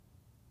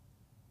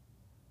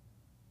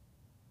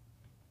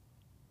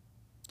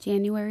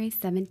January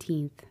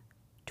 17th,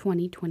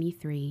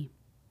 2023.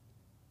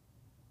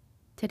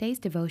 Today's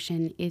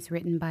devotion is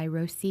written by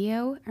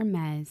Rocio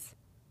Hermes.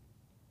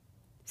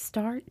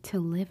 Start to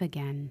live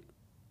again.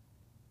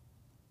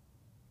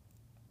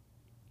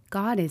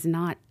 God is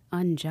not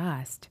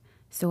unjust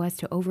so as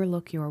to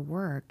overlook your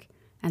work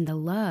and the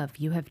love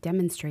you have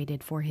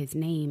demonstrated for his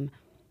name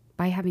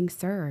by having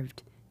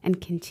served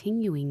and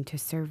continuing to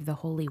serve the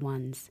holy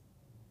ones.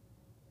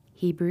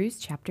 Hebrews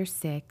chapter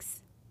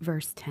 6,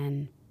 verse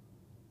 10.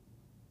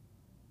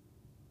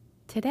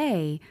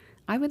 Today,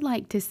 I would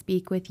like to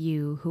speak with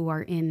you who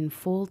are in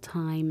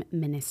full-time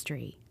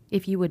ministry,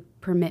 if you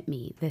would permit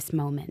me this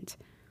moment.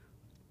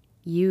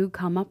 You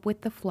come up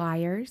with the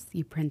flyers,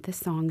 you print the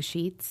song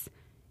sheets,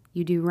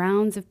 you do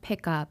rounds of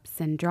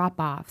pickups and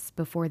drop-offs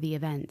before the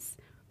events.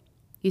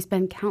 You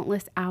spend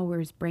countless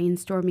hours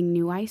brainstorming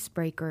new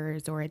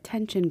icebreakers or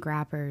attention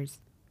grabbers.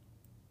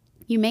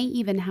 You may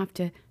even have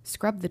to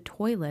scrub the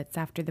toilets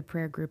after the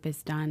prayer group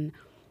is done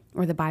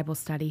or the Bible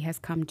study has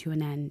come to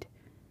an end.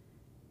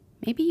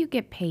 Maybe you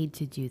get paid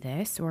to do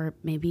this, or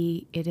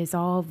maybe it is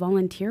all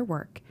volunteer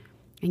work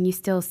and you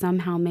still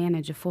somehow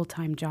manage a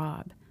full-time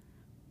job.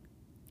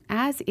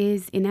 As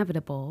is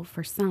inevitable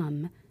for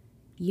some,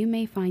 you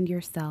may find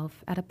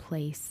yourself at a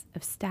place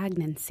of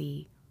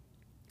stagnancy,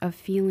 of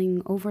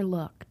feeling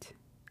overlooked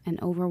and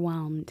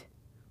overwhelmed.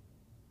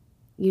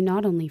 You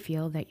not only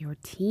feel that your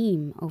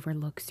team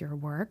overlooks your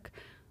work,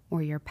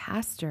 or your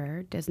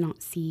pastor does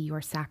not see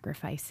your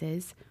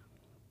sacrifices,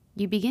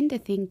 you begin to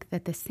think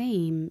that the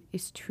same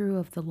is true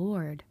of the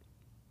Lord.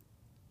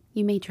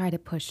 You may try to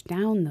push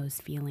down those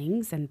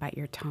feelings and bite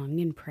your tongue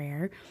in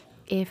prayer,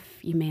 if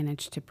you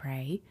manage to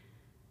pray.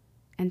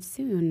 And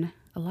soon,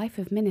 a life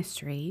of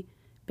ministry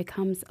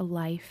becomes a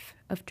life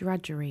of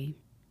drudgery.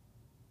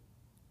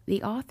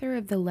 The author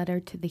of the letter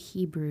to the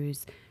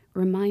Hebrews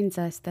reminds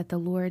us that the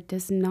Lord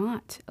does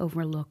not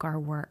overlook our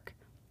work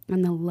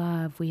and the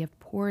love we have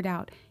poured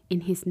out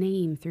in his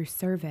name through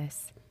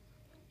service.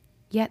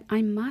 Yet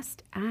I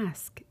must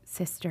ask,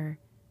 sister,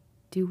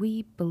 do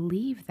we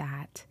believe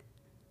that?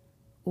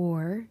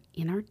 Or,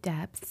 in our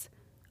depths,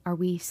 are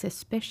we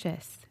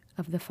suspicious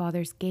of the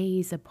Father's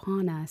gaze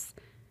upon us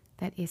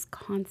that is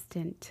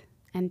constant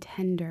and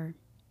tender?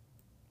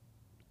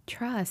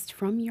 Trust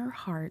from your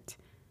heart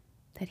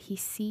that he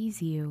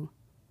sees you.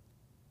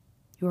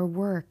 Your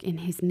work in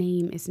his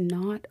name is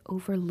not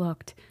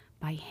overlooked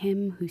by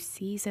him who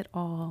sees it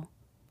all.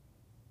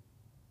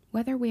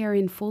 Whether we are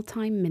in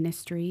full-time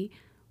ministry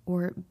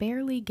or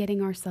barely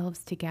getting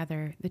ourselves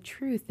together, the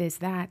truth is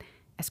that,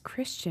 as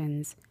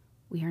Christians,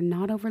 we are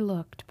not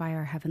overlooked by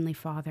our Heavenly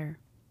Father.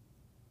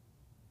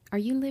 Are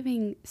you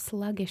living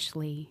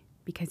sluggishly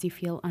because you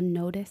feel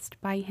unnoticed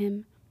by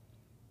him?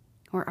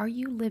 Or are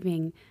you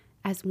living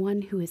as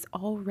one who is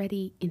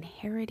already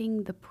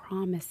inheriting the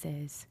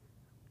promises?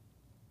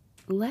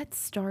 Let's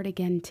start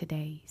again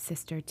today,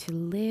 sister, to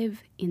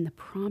live in the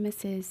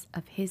promises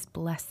of his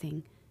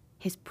blessing,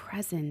 his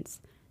presence,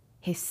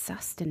 his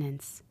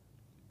sustenance.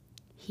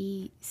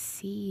 He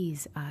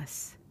sees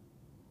us.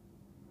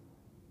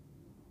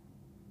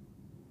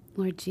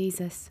 Lord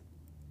Jesus,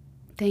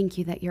 thank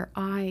you that your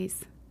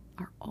eyes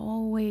are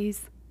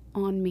always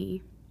on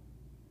me.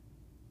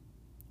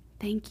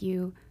 Thank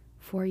you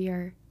for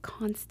your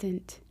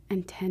constant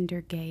and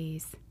tender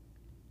gaze.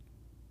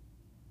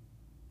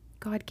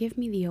 God, give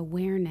me the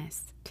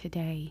awareness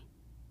today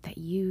that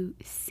you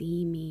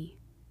see me,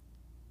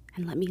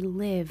 and let me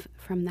live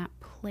from that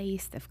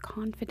place of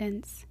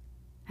confidence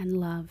and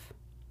love.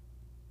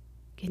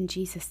 In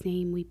Jesus'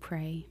 name we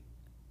pray.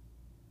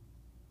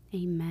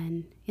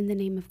 Amen. In the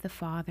name of the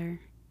Father,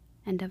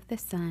 and of the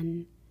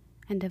Son,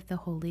 and of the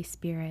Holy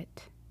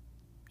Spirit.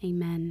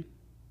 Amen.